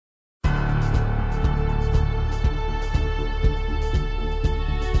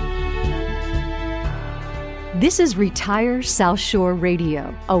This is Retire South Shore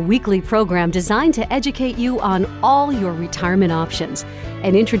Radio, a weekly program designed to educate you on all your retirement options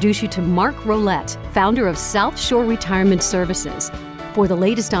and introduce you to Mark Rolette, founder of South Shore Retirement Services. For the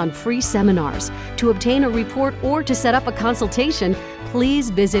latest on free seminars, to obtain a report, or to set up a consultation, please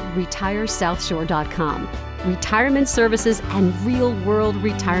visit retiresouthshore.com. Retirement services and real-world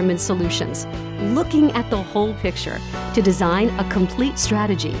retirement solutions, looking at the whole picture to design a complete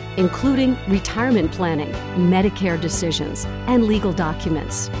strategy, including retirement planning, Medicare decisions, and legal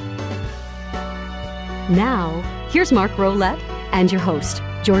documents. Now, here's Mark Rolette and your host,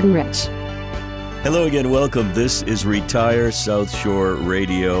 Jordan Rich. Hello again, welcome. This is Retire South Shore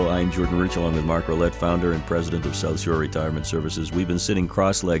Radio. I'm Jordan Rich, along with Mark Rolette, founder and president of South Shore Retirement Services. We've been sitting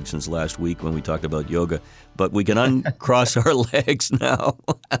cross-legged since last week when we talked about yoga, but we can uncross our legs now.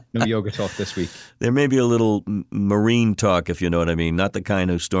 No yoga talk this week. There may be a little marine talk, if you know what I mean. Not the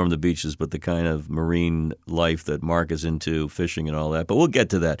kind who storm the beaches, but the kind of marine life that Mark is into, fishing and all that. But we'll get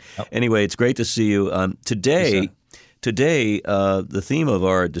to that. Oh. Anyway, it's great to see you. Today, the theme of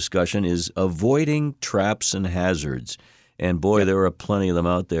our discussion is avoiding traps and hazards. And boy, there are plenty of them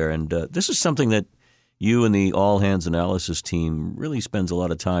out there. And this is something that you and the All Hands Analysis team really spends a lot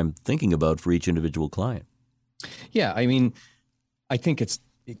of time thinking about for each individual client. Yeah, I mean, I think it's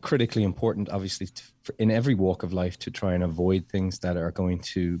critically important, obviously, in every walk of life to try and avoid things that are going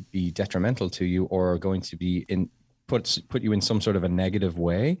to be detrimental to you or are going to be put you in some sort of a negative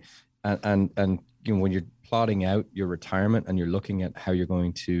way. And you know, when you're plotting out your retirement and you're looking at how you're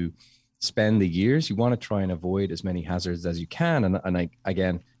going to spend the years, you want to try and avoid as many hazards as you can. And I,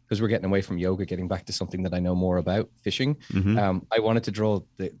 again, because we're getting away from yoga, getting back to something that I know more about, fishing. Mm-hmm. I wanted to draw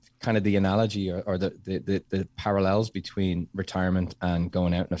the analogy or the parallels between retirement and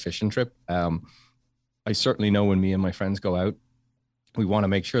going out on a fishing trip. I certainly know when me and my friends go out, we want to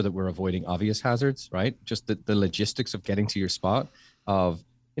make sure that we're avoiding obvious hazards, right? Just the logistics of getting to your spot of,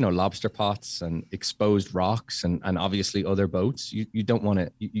 you know, lobster pots and exposed rocks and obviously other boats. You don't want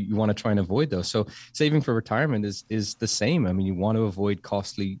to, you want to try and avoid those. So saving for retirement is the same. I mean, you want to avoid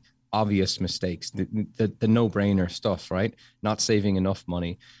costly, obvious mistakes, the no-brainer stuff, right? Not saving enough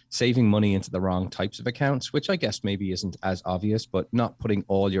money, saving money into the wrong types of accounts, which I guess maybe isn't as obvious, but not putting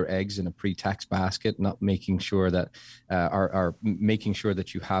all your eggs in a pre-tax basket, not making sure that, are making sure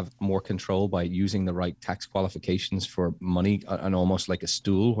that you have more control by using the right tax qualifications for money, and almost like a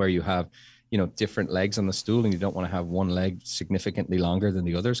stool where you have, you know, different legs on the stool and you don't want to have one leg significantly longer than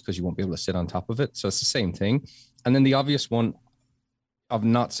the others because you won't be able to sit on top of it. So it's the same thing. And then the obvious one of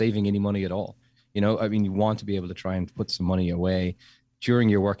not saving any money at all. You know, I mean, you want to be able to try and put some money away during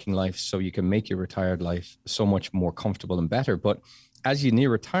your working life so you can make your retired life so much more comfortable and better. But as you near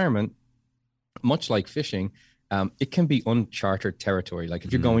retirement, much like fishing, it can be uncharted territory. Like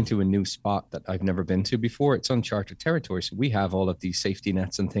if you're going to a new spot that I've never been to before, it's uncharted territory. So we have all of these safety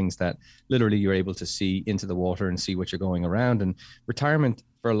nets and things that literally you're able to see into the water and see what you're going around. And retirement,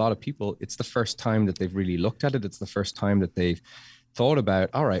 for a lot of people, it's the first time that they've really looked at it. It's the first time that they've thought about,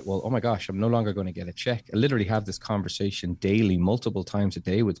 all right, well, oh my gosh, I'm no longer going to get a check. I literally have this conversation daily, multiple times a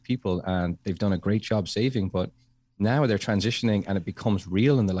day with people, and they've done a great job saving, but now they're transitioning and it becomes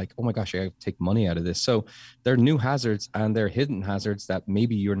real and they're like, oh my gosh, I have to take money out of this. So there are new hazards and there are hidden hazards that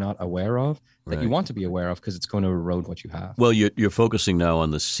maybe you're not aware of, that you want to be aware of because it's going to erode what you have. Well, you're focusing now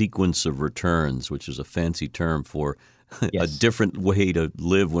on the sequence of returns, which is a fancy term for a different way to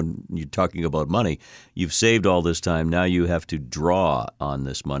live when you're talking about money. You've saved all this time. Now you have to draw on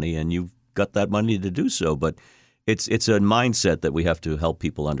this money, and you've got that money to do so. But it's a mindset that we have to help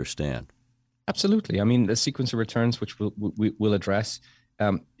people understand. Absolutely. I mean, the sequence of returns, which we'll address,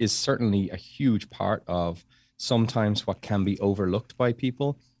 is certainly a huge part of sometimes what can be overlooked by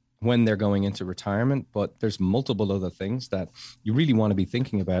people when they're going into retirement. But there's multiple other things that you really want to be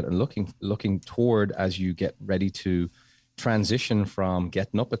thinking about and looking toward as you get ready to transition from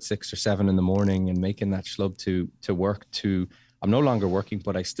getting up at 6 or 7 in the morning and making that schlub to work to, I'm no longer working,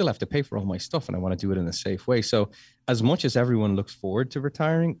 but I still have to pay for all my stuff and I want to do it in a safe way. So as much as everyone looks forward to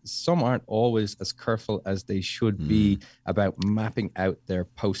retiring, some aren't always as careful as they should be about mapping out their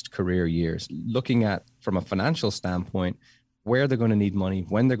post-career years, looking at, from a financial standpoint, where they're going to need money,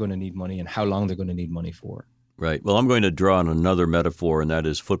 when they're going to need money, and how long they're going to need money for. Right. Well, I'm going to draw on another metaphor, and that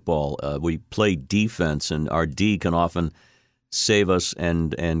is football. We play defense, and our D can often save us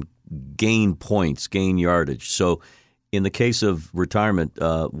and gain points, gain yardage. So in the case of retirement,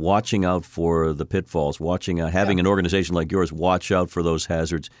 watching out for the pitfalls, having an organization like yours watch out for those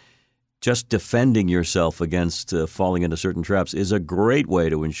hazards, just defending yourself against falling into certain traps is a great way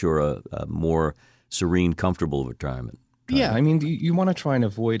to ensure a more serene, comfortable retirement. Yeah, I mean, you want to try and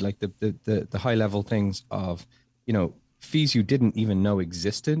avoid like the high level things of, fees you didn't even know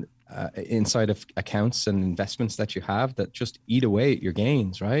existed inside of accounts and investments that you have that just eat away at your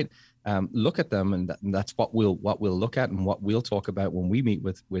gains, right? Look at them, and that's what we'll look at and what we'll talk about when we meet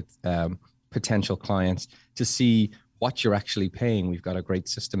with potential clients to see what you're actually paying. We've got a great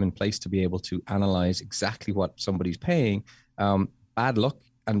system in place to be able to analyze exactly what somebody's paying. Bad luck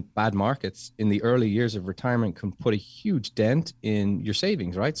and bad markets in the early years of retirement can put a huge dent in your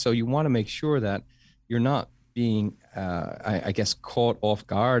savings, right? So you want to make sure that you're not being, I guess, caught off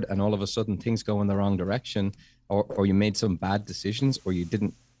guard and all of a sudden things go in the wrong direction, or you made some bad decisions, or you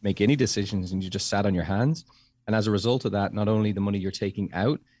didn't make any decisions and you just sat on your hands. And as a result of that, not only the money you're taking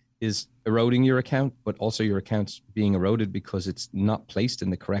out is eroding your account, but also your account's being eroded because it's not placed in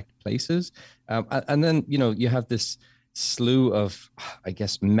the correct places. And then, you have this slew of, I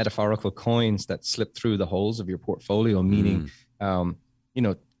guess, metaphorical coins that slip through the holes of your portfolio, meaning,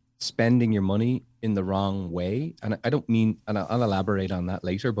 spending your money in the wrong way. And I don't mean, and I'll elaborate on that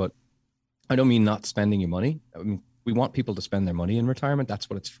later, but I don't mean not spending your money. I mean, we want people to spend their money in retirement. That's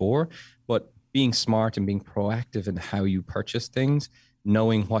what it's for. But being smart and being proactive in how you purchase things,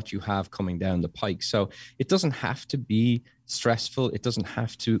 knowing what you have coming down the pike. So it doesn't have to be stressful. It doesn't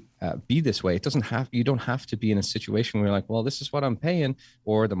have to be this way. You don't have to be in a situation where you're like, well, this is what I'm paying,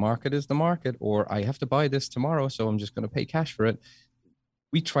 or the market is the market, or I have to buy this tomorrow, so I'm just going to pay cash for it.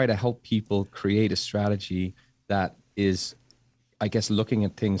 We try to help people create a strategy that is, I guess, looking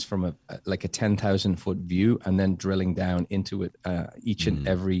at things from a 10,000 foot view and then drilling down into it, each and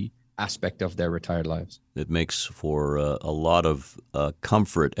every aspect of their retired lives. It makes for a lot of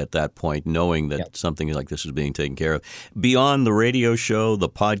comfort at that point, knowing that something like this is being taken care of. Beyond the radio show, the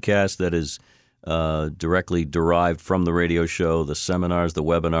podcast that is directly derived from the radio show, the seminars, the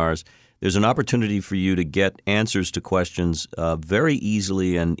webinars, there's an opportunity for you to get answers to questions very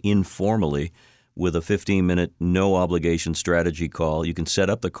easily and informally with a 15-minute, no-obligation strategy call. You can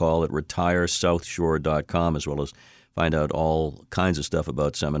set up the call at retiresouthshore.com, as well as find out all kinds of stuff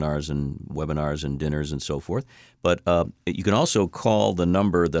about seminars and webinars and dinners and so forth. But you can also call the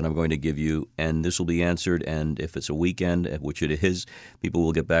number that I'm going to give you, and this will be answered. And if it's a weekend, which it is, people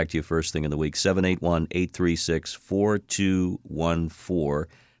will get back to you first thing in the week. 781-836-4214.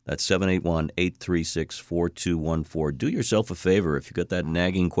 That's 781-836-4214. Do yourself a favor. If you've got that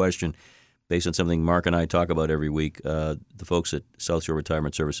nagging question based on something Mark and I talk about every week, the folks at South Shore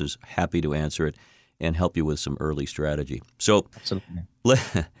Retirement Services, happy to answer it and help you with some early strategy. So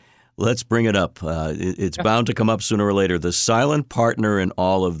let's bring it up. It's bound to come up sooner or later. The silent partner in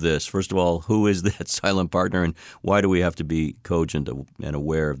all of this. First of all, who is that silent partner, and why do we have to be cogent and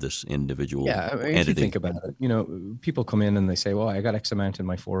aware of this individual entity? If you think about it, people come in and they say, well, I got X amount in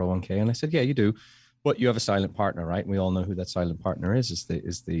my 401k. And I said, yeah, you do. But you have a silent partner, right? And we all know who that silent partner is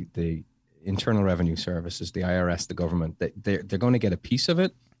the Internal Revenue Service, is the IRS, the government. They're going to get a piece of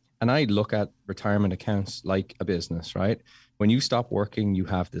it. And I look at retirement accounts like a business, right? When you stop working, you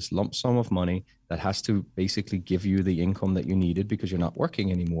have this lump sum of money that has to basically give you the income that you needed because you're not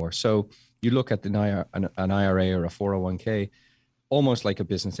working anymore. So you look at an IRA or a 401k almost like a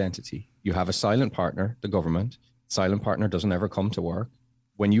business entity. You have a silent partner, the government. Silent partner doesn't ever come to work.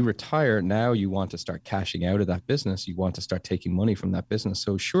 When you retire, now you want to start cashing out of that business. You want to start taking money from that business.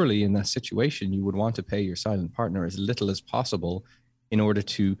 So surely in that situation, you would want to pay your silent partner as little as possible in order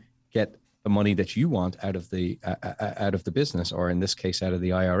to get the money that you want out of the business, or in this case, out of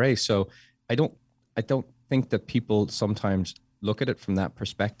the IRA. So I don't think that people sometimes look at it from that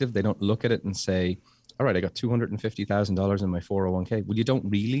perspective. They don't look at it and say, all right, I got $250,000 in my 401k. Well, you don't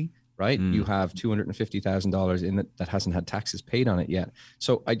really, right? You have $250,000 in it that hasn't had taxes paid on it yet.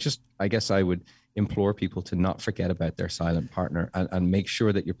 So I guess I would implore people to not forget about their silent partner and make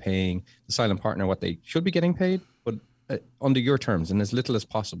sure that you're paying the silent partner what they should be getting paid, but under your terms and as little as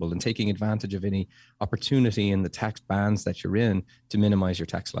possible, and taking advantage of any opportunity in the tax bands that you're in to minimize your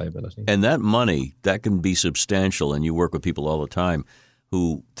tax liability. And that money, that can be substantial, and you work with people all the time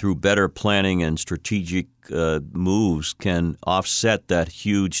who, through better planning and strategic moves, can offset that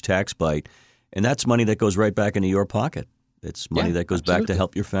huge tax bite. And that's money that goes right back into your pocket. It's money that goes back to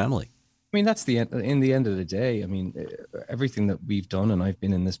help your family. I mean, that's in the end of the day. I mean, everything that we've done, and I've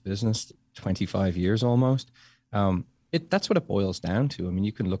been in this business 25 years almost, that's what it boils down to. I mean,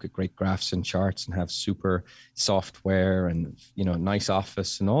 you can look at great graphs and charts and have super software and, nice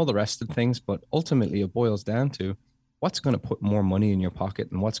office and all the rest of things. But ultimately, it boils down to what's going to put more money in your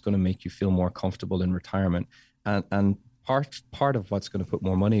pocket and what's going to make you feel more comfortable in retirement. And part of what's going to put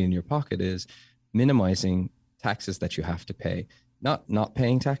more money in your pocket is minimizing taxes that you have to pay. Not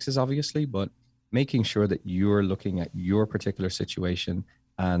paying taxes, obviously, but making sure that you're looking at your particular situation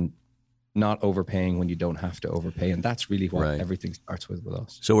and not overpaying when you don't have to overpay. And that's really what everything starts with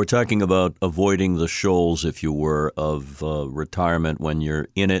us. So we're talking about avoiding the shoals, if you were, of retirement when you're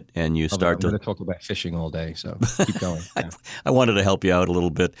in it and you start to... I'm going to talk about fishing all day, so keep going. Yeah. I wanted to help you out a little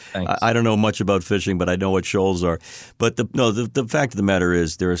bit. I don't know much about fishing, but I know what shoals are. But the fact of the matter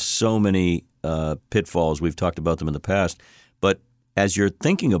is there are so many pitfalls. We've talked about them in the past. But as you're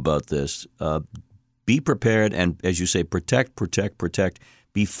thinking about this, be prepared and, as you say, protect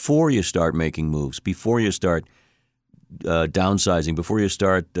before you start making moves, before you start downsizing, before you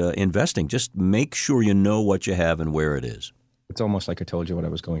start investing. Just make sure you know what you have and where it is. It's almost like I told you what I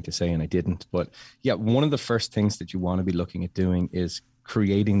was going to say and I didn't. But yeah, one of the first things that you want to be looking at doing is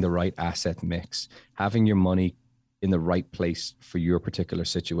creating the right asset mix, having your money in the right place for your particular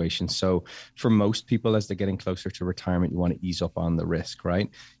situation. So for most people, as they're getting closer to retirement, you want to ease up on the risk, right?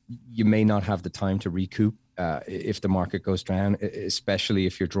 You may not have the time to recoup if the market goes down, especially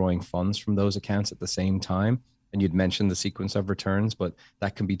if you're drawing funds from those accounts at the same time. And you'd mentioned the sequence of returns, but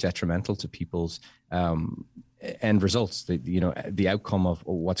that can be detrimental to people's end results, the outcome of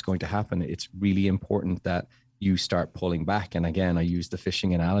what's going to happen. It's really important that you start pulling back. And again, I use the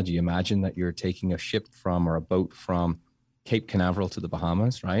fishing analogy. Imagine that you're taking a ship from or a boat from Cape Canaveral to the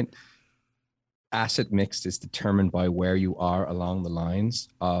Bahamas, right? Asset mix is determined by where you are along the lines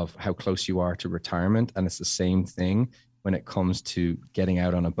of how close you are to retirement. And it's the same thing when it comes to getting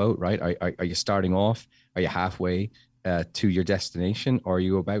out on a boat, right? Are you starting off? Are you halfway to your destination? Or are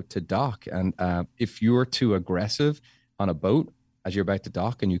you about to dock? And if you're too aggressive on a boat as you're about to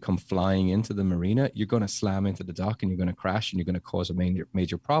dock and you come flying into the marina, you're going to slam into the dock and you're going to crash and you're going to cause a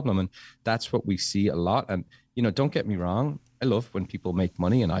major problem. And that's what we see a lot. And, don't get me wrong. I love when people make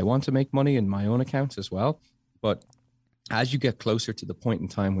money and I want to make money in my own accounts as well. But as you get closer to the point in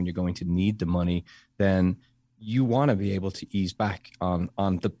time when you're going to need the money, then you want to be able to ease back on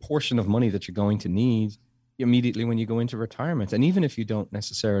the portion of money that you're going to need immediately when you go into retirement. And even if you don't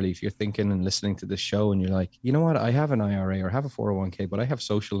necessarily, if you're thinking and listening to this show and you're like, you know what, I have an IRA or have a 401k, but I have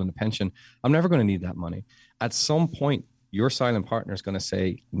social and a pension, I'm never going to need that money. At some point, your silent partner is going to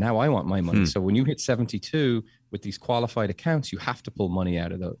say, now I want my money. So when you hit 72 with these qualified accounts, you have to pull money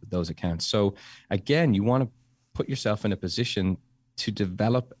out of those accounts. So again, you want to put yourself in a position to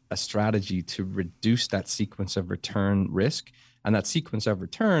develop a strategy to reduce that sequence of return risk. And that sequence of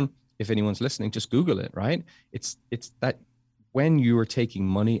return, if anyone's listening, just Google it, right? It's that when you are taking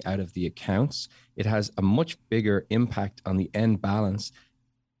money out of the accounts, it has a much bigger impact on the end balance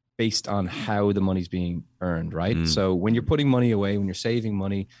based on how the money's being earned, right? So when you're putting money away, when you're saving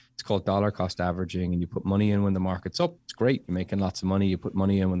money, it's called dollar cost averaging, and you put money in when the market's up, it's great. You're making lots of money. You put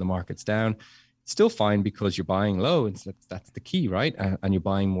money in when the market's down. It's still fine because you're buying low, and that's the key, right? And you're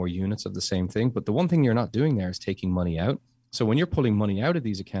buying more units of the same thing. But the one thing you're not doing there is taking money out. So when you're pulling money out of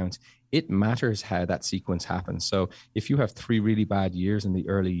these accounts, it matters how that sequence happens. So if you have 3 really bad years in the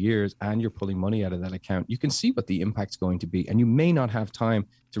early years and you're pulling money out of that account, you can see what the impact's going to be, and you may not have time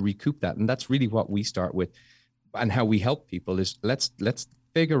to recoup that. And that's really what we start with, and how we help people is let's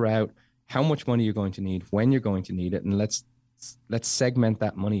figure out how much money you're going to need, when you're going to need it, and let's segment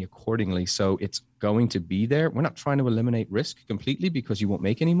that money accordingly. So it's going to be there. We're not trying to eliminate risk completely because you won't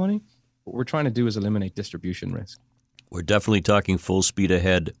make any money. What we're trying to do is eliminate distribution risk. We're definitely talking full speed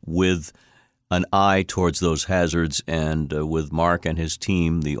ahead with an eye towards those hazards. And with Mark and his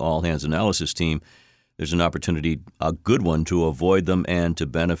team, the All Hands Analysis team, there's an opportunity, a good one, to avoid them and to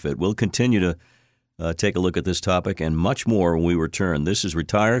benefit. We'll continue to take a look at this topic and much more when we return. This is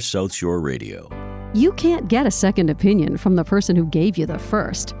Retire South Shore Radio. You can't get a second opinion from the person who gave you the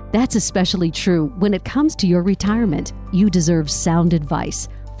first. That's especially true when it comes to your retirement. You deserve sound advice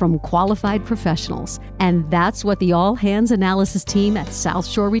from qualified professionals. And that's what the All Hands Analysis team at South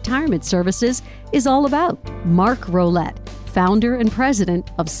Shore Retirement Services is all about. Mark Rolette, founder and president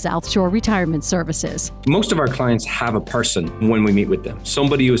of South Shore Retirement Services. Most of our clients have a person when we meet with them,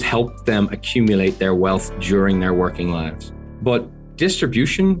 somebody who's helped them accumulate their wealth during their working lives. But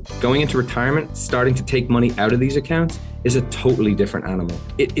distribution, going into retirement, starting to take money out of these accounts is a totally different animal.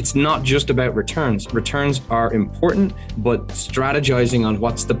 It's not just about returns. Returns are important, but strategizing on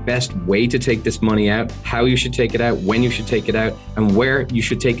what's the best way to take this money out, how you should take it out, when you should take it out, and where you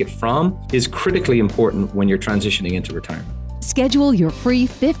should take it from is critically important when you're transitioning into retirement. Schedule your free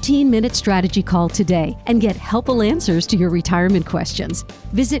 15-minute strategy call today and get helpful answers to your retirement questions.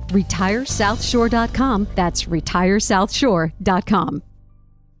 Visit retiresouthshore.com. That's retiresouthshore.com.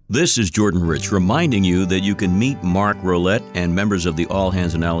 This is Jordan Rich reminding you that you can meet Mark Rolette and members of the All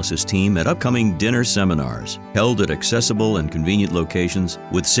Hands Analysis team at upcoming dinner seminars held at accessible and convenient locations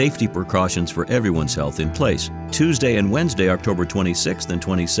with safety precautions for everyone's health in place. Tuesday and Wednesday, October 26th and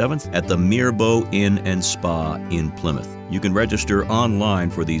 27th at the Mirbeau Inn and Spa in Plymouth. You can register online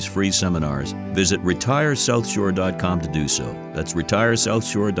for these free seminars. Visit retiresouthshore.com to do so. That's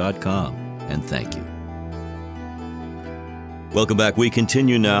retiresouthshore.com. And thank you. Welcome back. We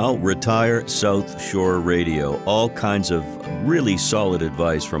continue now. Retire South Shore Radio. All kinds of really solid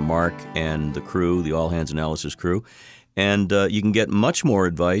advice from Mark and the crew, the All Hands Analysis crew. And you can get much more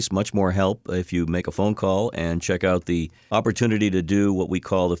advice, much more help if you make a phone call and check out the opportunity to do what we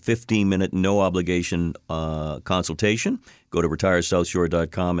call the 15-minute no-obligation consultation. Go to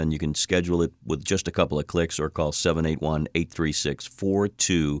retiresouthshore.com and you can schedule it with just a couple of clicks or call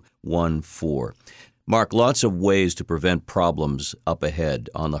 781-836-4214. Mark, lots of ways to prevent problems up ahead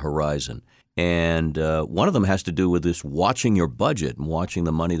on the horizon. And one of them has to do with this watching your budget and watching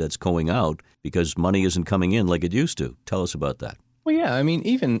the money that's going out because money isn't coming in like it used to. Tell us about that. Well, yeah, I mean,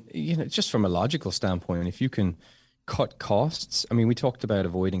 even, just from a logical standpoint, if you can cut costs, I mean, we talked about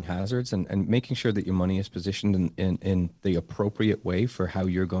avoiding hazards and making sure that your money is positioned in the appropriate way for how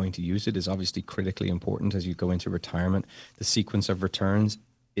you're going to use it is obviously critically important as you go into retirement. The sequence of returns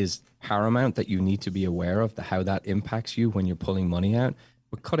is paramount that you need to be aware of how that impacts you when you're pulling money out.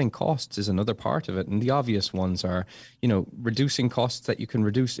 But cutting costs is another part of it. And the obvious ones are, reducing costs that you can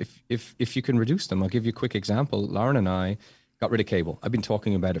reduce if you can reduce them. I'll give you a quick example. Lauren and I got rid of cable. I've been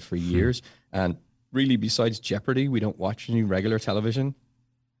talking about it for years. And really, besides Jeopardy, we don't watch any regular television.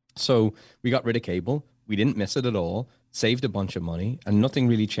 So we got rid of cable. We didn't miss it at all. Saved a bunch of money, and nothing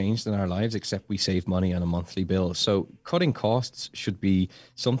really changed in our lives except we saved money on a monthly bill. So cutting costs should be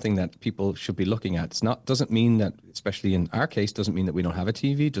something that people should be looking at. Doesn't mean that, especially in our case, doesn't mean that we don't have a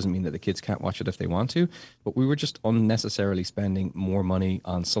TV, doesn't mean that the kids can't watch it if they want to, but we were just unnecessarily spending more money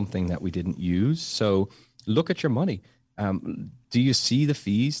on something that we didn't use. So look at your money. Do you see the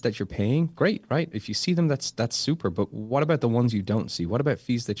fees that you're paying? Great, right? If you see them, that's super. But what about the ones you don't see? What about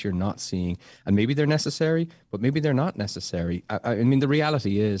fees that you're not seeing? And maybe they're necessary, but maybe they're not necessary. I mean, the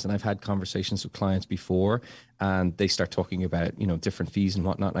reality is, and I've had conversations with clients before, and they start talking about, different fees and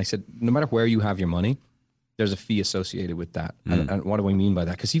whatnot. And I said, no matter where you have your money, there's a fee associated with that. And what do I mean by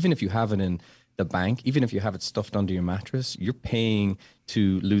that? Because even if you have it in the bank, even if you have it stuffed under your mattress, you're paying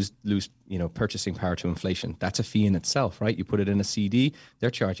to lose purchasing power to inflation. That's a fee in itself, right? You put it in a CD, they're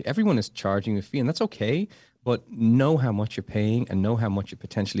charging. Everyone is charging a fee, and that's okay. But know how much you're paying and know how much it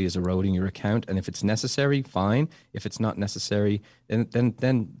potentially is eroding your account. And if it's necessary, fine. If it's not necessary,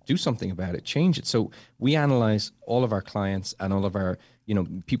 then do something about it. Change it. So we analyze all of our clients and all of our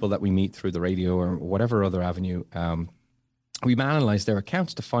people that we meet through the radio or whatever other avenue. We analyze their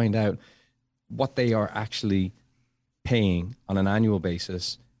accounts to find out what they are actually paying on an annual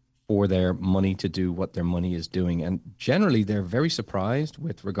basis for their money to do what their money is doing. And generally, they're very surprised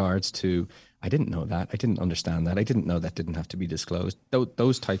with regards to, I didn't know that, I didn't understand that, I didn't know that didn't have to be disclosed,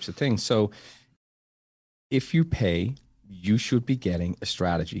 those types of things. So if you pay, you should be getting a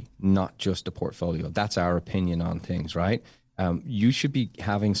strategy, not just a portfolio. That's our opinion on things, right? You should be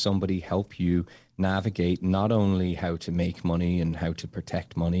having somebody help you navigate not only how to make money and how to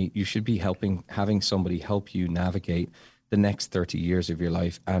protect money, you should be having somebody help you navigate the next 30 years of your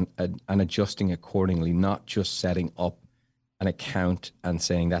life and adjusting accordingly, not just setting up an account and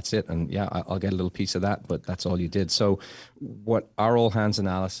saying that's it. And yeah, I'll get a little piece of that, but that's all you did. So what our All Hands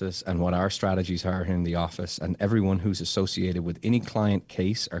Analysis and what our strategies are here in the office, and everyone who's associated with any client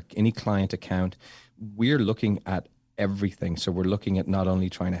case or any client account, we're looking at everything. So we're looking at not only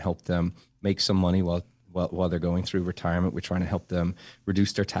trying to help them make some money while they're going through retirement, we're trying to help them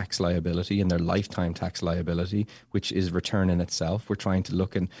reduce their tax liability and their lifetime tax liability, which is return in itself. We're trying to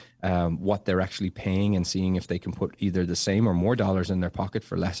look at what they're actually paying and seeing if they can put either the same or more dollars in their pocket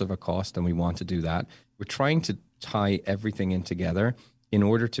for less of a cost, and we want to do that. We're trying to tie everything in together in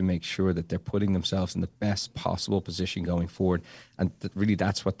order to make sure that they're putting themselves in the best possible position going forward. And really,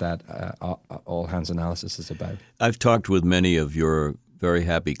 that's what that All Hands Analysis is about. I've talked with many of your very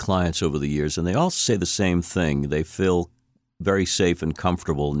happy clients over the years, and they all say the same thing. They feel very safe and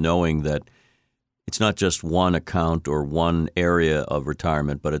comfortable knowing that it's not just one account or one area of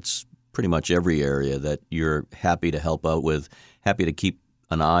retirement, but it's pretty much every area that you're happy to help out with, happy to keep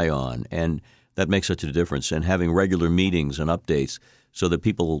an eye on. And that makes such a difference. And having regular meetings and updates so that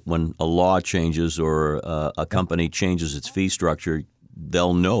people, when a law changes or a company changes its fee structure,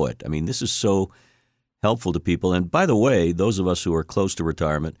 they'll know it. I mean, this is so helpful to people. And by the way, those of us who are close to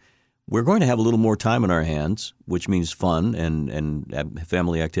retirement, we're going to have a little more time on our hands, which means fun and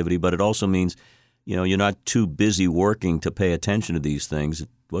family activity, but it also means, you're not too busy working to pay attention to these things. It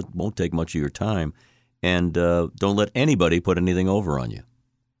won't take much of your time. And don't let anybody put anything over on you.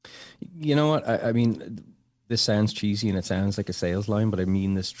 You know what? I mean, this sounds cheesy and it sounds like a sales line, but I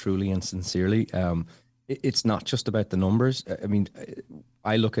mean this truly and sincerely. It's not just about the numbers. I mean,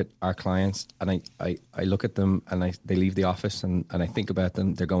 I look at our clients and I look at them and they leave the office and I think about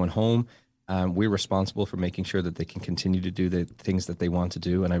them. They're going home. We're responsible for making sure that they can continue to do the things that they want to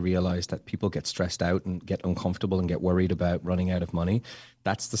do. And I realize that people get stressed out and get uncomfortable and get worried about running out of money.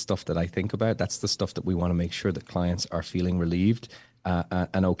 That's the stuff that I think about. That's the stuff that we want to make sure that clients are feeling relieved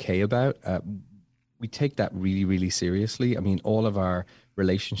and okay about. We take that really, really seriously. I mean, all of our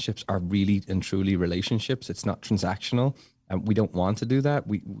relationships are really and truly relationships. It's not transactional. We don't want to do that.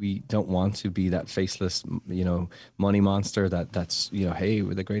 We don't want to be that faceless, money monster that's, hey,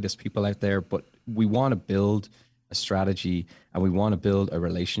 we're the greatest people out there. But we want to build a strategy and we want to build a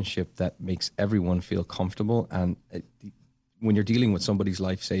relationship that makes everyone feel comfortable. And when you're dealing with somebody's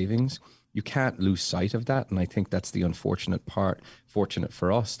life savings, you can't lose sight of that. And I think that's the unfortunate part, fortunate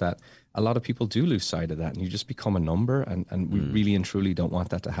for us, that a lot of people do lose sight of that and you just become a number. And we really and truly don't want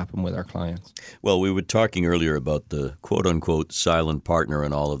that to happen with our clients. Well, we were talking earlier about the quote unquote silent partner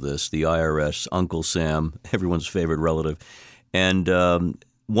in all of this, the IRS, Uncle Sam, everyone's favorite relative. And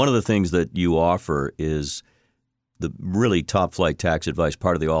one of the things that you offer is the really top flight tax advice,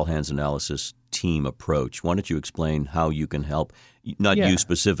 part of the all hands analysis team approach. Why don't you explain how you can help, not you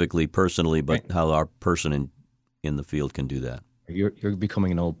specifically personally, but how our person in the field can do that? You're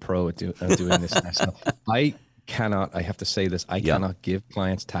becoming an old pro at doing this now. I have to say this, I cannot give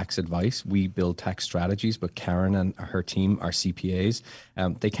clients tax advice. We build tax strategies, but Karen and her team, our CPAs,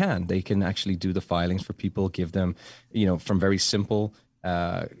 they can actually do the filings for people, give them, from very simple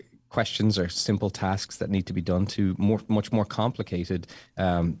questions or simple tasks that need to be done to much more complicated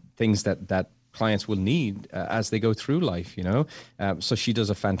things that clients will need as they go through life, So she does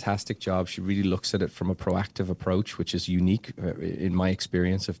a fantastic job. She really looks at it from a proactive approach, which is unique in my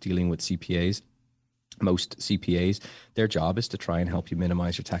experience of dealing with CPAs. Most CPAs, their job is to try and help you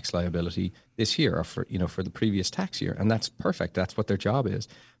minimize your tax liability this year or for the previous tax year. And that's perfect. That's what their job is.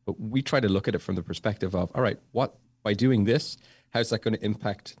 But we try to look at it from the perspective of, all right, by doing this, how's that going to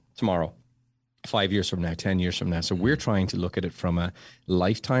impact tomorrow? 5 years from now, 10 years from now. So we're trying to look at it from a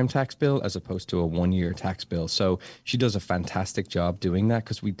lifetime tax bill as opposed to a 1-year tax bill. So she does a fantastic job doing that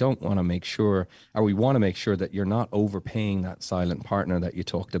because we want to make sure that you're not overpaying that silent partner that you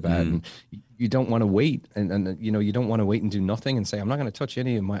talked about. And you don't want to wait and you don't want to wait and do nothing and say, I'm not going to touch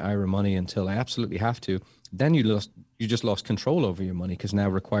any of my IRA money until I absolutely have to. Then you just lost control over your money because now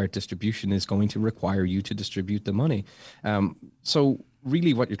required distribution is going to require you to distribute the money. So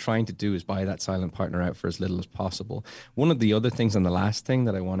really what you're trying to do is buy that silent partner out for as little as possible. One of the other things, and the last thing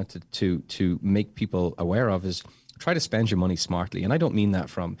that I wanted to make people aware of, is try to spend your money smartly. And I don't mean that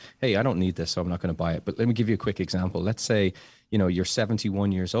from, hey, I don't need this, so I'm not going to buy it. But let me give you a quick example. Let's say, you're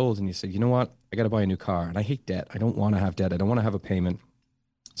 71 years old and you say, you know what, I got to buy a new car and I hate debt. I don't want to have debt. I don't want to have a payment.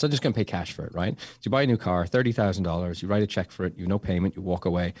 So I'm just going to pay cash for it, right? So you buy a new car, $30,000, you write a check for it, you have no payment, you walk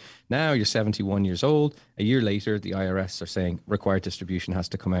away. Now you're 71 years old. A year later, the IRS are saying required distribution has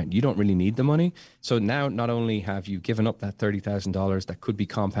to come out. You don't really need the money. So now not only have you given up that $30,000 that could be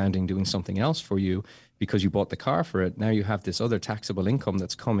compounding doing something else for you because you bought the car for it, now you have this other taxable income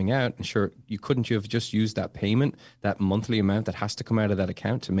that's coming out. And sure, you have just used that payment, that monthly amount that has to come out of that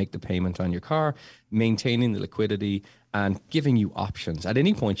account to make the payment on your car, maintaining the liquidity and giving you options. At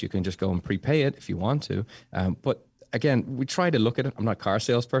any point, you can just go and prepay it if you want to. But again, we try to look at it. I'm not a car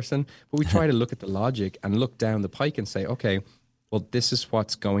salesperson, but we try to look at the logic and look down the pike and say, okay, well, this is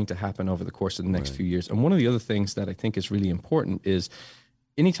what's going to happen over the course of the next few years. And one of the other things that I think is really important is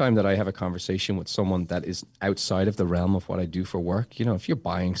anytime that I have a conversation with someone that is outside of the realm of what I do for work, if you're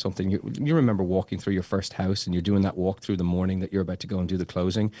buying something, you remember walking through your first house and you're doing that walk through the morning that you're about to go and do the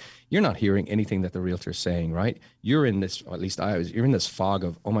closing, you're not hearing anything that the realtor's saying, right? You're in this, or at least you're in this fog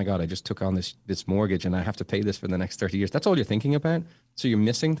of, oh my God, I just took on this mortgage and I have to pay this for the next 30 years. That's all you're thinking about. So you're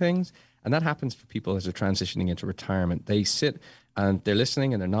missing things. And that happens for people as they're transitioning into retirement. They sit and they're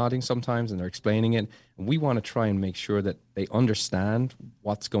listening and they're nodding sometimes and they're explaining it. And we want to try and make sure that they understand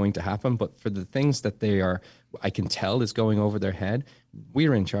what's going to happen. But for the things that I can tell is going over their head,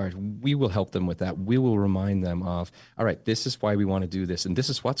 we're in charge. We will help them with that. We will remind them of, all right, this is why we want to do this. And this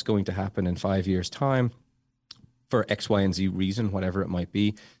is what's going to happen in 5 years' time for X, Y, and Z reason, whatever it might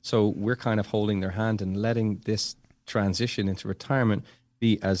be. So we're kind of holding their hand and letting this transition into retirement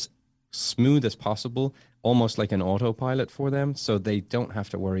be as smooth as possible almost like an autopilot for them, so they don't have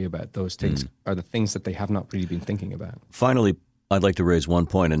to worry about those things, are the things that they have not really been thinking about. Finally, I'd like to raise one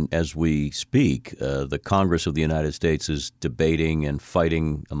point, and as we speak, the Congress of the United States is debating and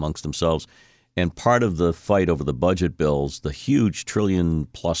fighting amongst themselves. And part of the fight over the budget bills, the huge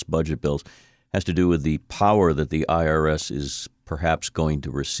trillion-plus budget bills, has to do with the power that the IRS is perhaps going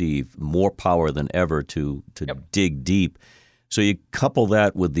to receive, more power than ever to dig deep. So you couple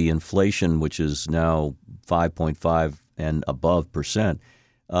that with the inflation, which is now 5.5 and above %.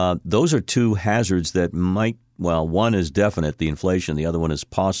 Those are two hazards that might, well, one is definite, the inflation, the other one is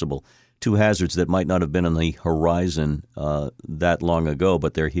possible. Two hazards that might not have been on the horizon that long ago,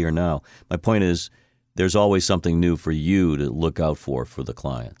 but they're here now. My point is there's always something new for you to look out for the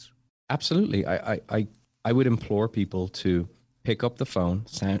clients. Absolutely. I would implore people to pick up the phone,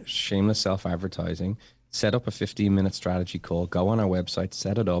 shameless self-advertising, set up a 15-minute strategy call, go on our website,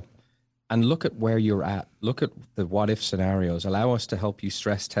 set it up, and look at where you're at. Look at the what-if scenarios. Allow us to help you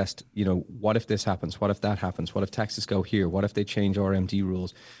stress test, what if this happens? What if that happens? What if taxes go here? What if they change RMD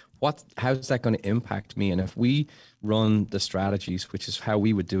rules? How's that going to impact me? And if we run the strategies, which is how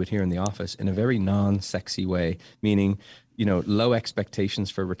we would do it here in the office, in a very non-sexy way, meaning, low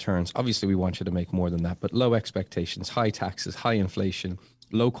expectations for returns. Obviously, we want you to make more than that, but low expectations, high taxes, high inflation,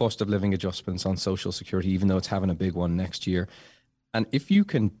 low cost of living adjustments on Social Security, even though it's having a big one next year. And if you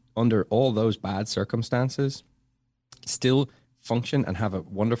can, under all those bad circumstances, still function and have a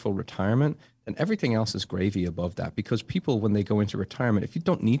wonderful retirement, then everything else is gravy above that. Because people, when they go into retirement, if you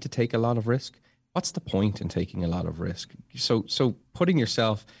don't need to take a lot of risk, what's the point in taking a lot of risk? So putting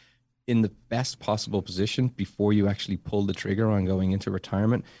yourself in the best possible position before you actually pull the trigger on going into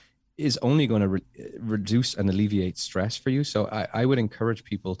retirement is only going to reduce and alleviate stress for you. So I would encourage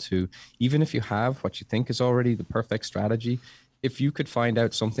people to, even if you have what you think is already the perfect strategy, if you could find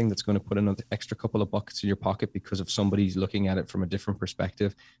out something that's going to put another extra couple of buckets in your pocket because of somebody's looking at it from a different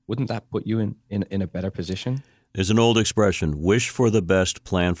perspective, wouldn't that put you in a better position? There's an old expression, wish for the best,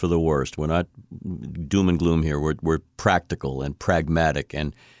 plan for the worst. We're not doom and gloom here. We're practical and pragmatic.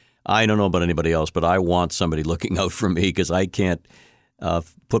 And I don't know about anybody else, but I want somebody looking out for me because I can't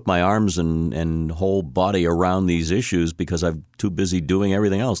put my arms and whole body around these issues because I'm too busy doing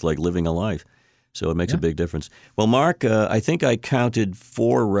everything else, like living a life. So it makes a big difference. Well, Mark, I think I counted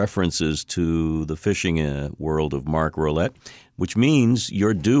 4 references to the fishing world of Mark Rolette, which means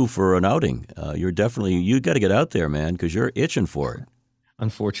you're due for an outing. You got to get out there, man, because you're itching for it.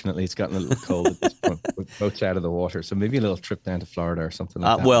 Unfortunately, it's gotten a little cold at this point. With boats out of the water, so maybe a little trip down to Florida or something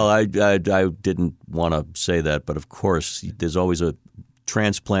like that. Well, I didn't want to say that, but of course, there's always a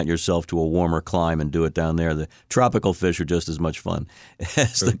transplant yourself to a warmer climate and do it down there. The tropical fish are just as much fun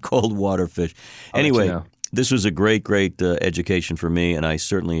as the cold water fish. Anyway, this was a great education for me, and I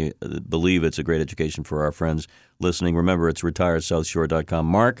certainly believe it's a great education for our friends listening. Remember, it's retiresouthshore.com.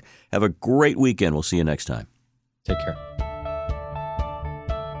 Mark, have a great weekend. We'll see you next time. Take care.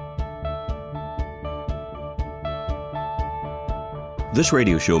 This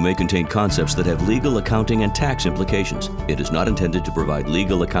radio show may contain concepts that have legal, accounting, and tax implications. It is not intended to provide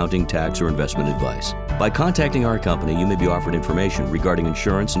legal, accounting, tax, or investment advice. By contacting our company, you may be offered information regarding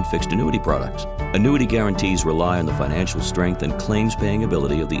insurance and fixed annuity products. Annuity guarantees rely on the financial strength and claims-paying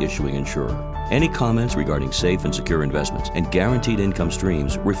ability of the issuing insurer. Any comments regarding safe and secure investments and guaranteed income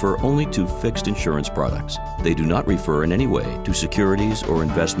streams refer only to fixed insurance products. They do not refer in any way to securities or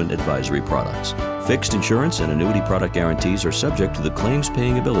investment advisory products. Fixed insurance and annuity product guarantees are subject to the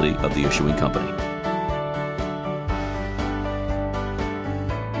claims-paying ability of the issuing company.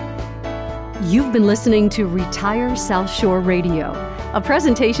 You've been listening to Retire South Shore Radio, a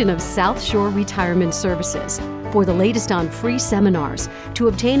presentation of South Shore Retirement Services. For the latest on free seminars, to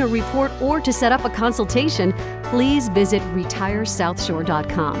obtain a report, or to set up a consultation, please visit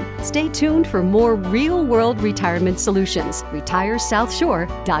retiresouthshore.com. Stay tuned for more real-world retirement solutions.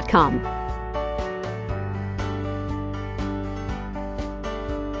 retiresouthshore.com.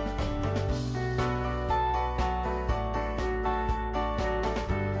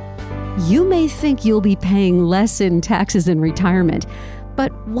 You may think you'll be paying less in taxes in retirement,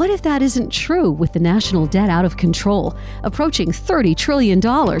 but what if that isn't true with the national debt out of control, approaching $30 trillion?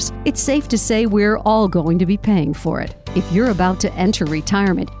 It's safe to say we're all going to be paying for it. If you're about to enter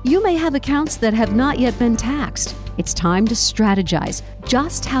retirement, you may have accounts that have not yet been taxed. It's time to strategize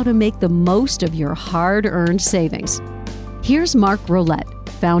just how to make the most of your hard-earned savings. Here's Mark Rolette,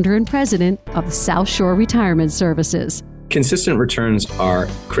 founder and president of South Shore Retirement Services. Consistent returns are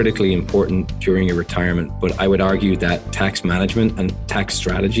critically important during your retirement, but I would argue that tax management and tax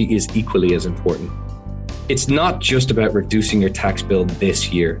strategy is equally as important. It's not just about reducing your tax bill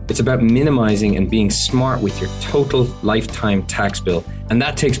this year. It's about minimizing and being smart with your total lifetime tax bill. And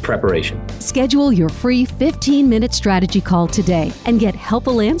that takes preparation. Schedule your free 15-minute strategy call today and get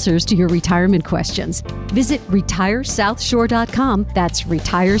helpful answers to your retirement questions. Visit retiresouthshore.com. That's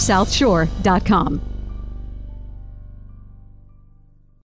retiresouthshore.com.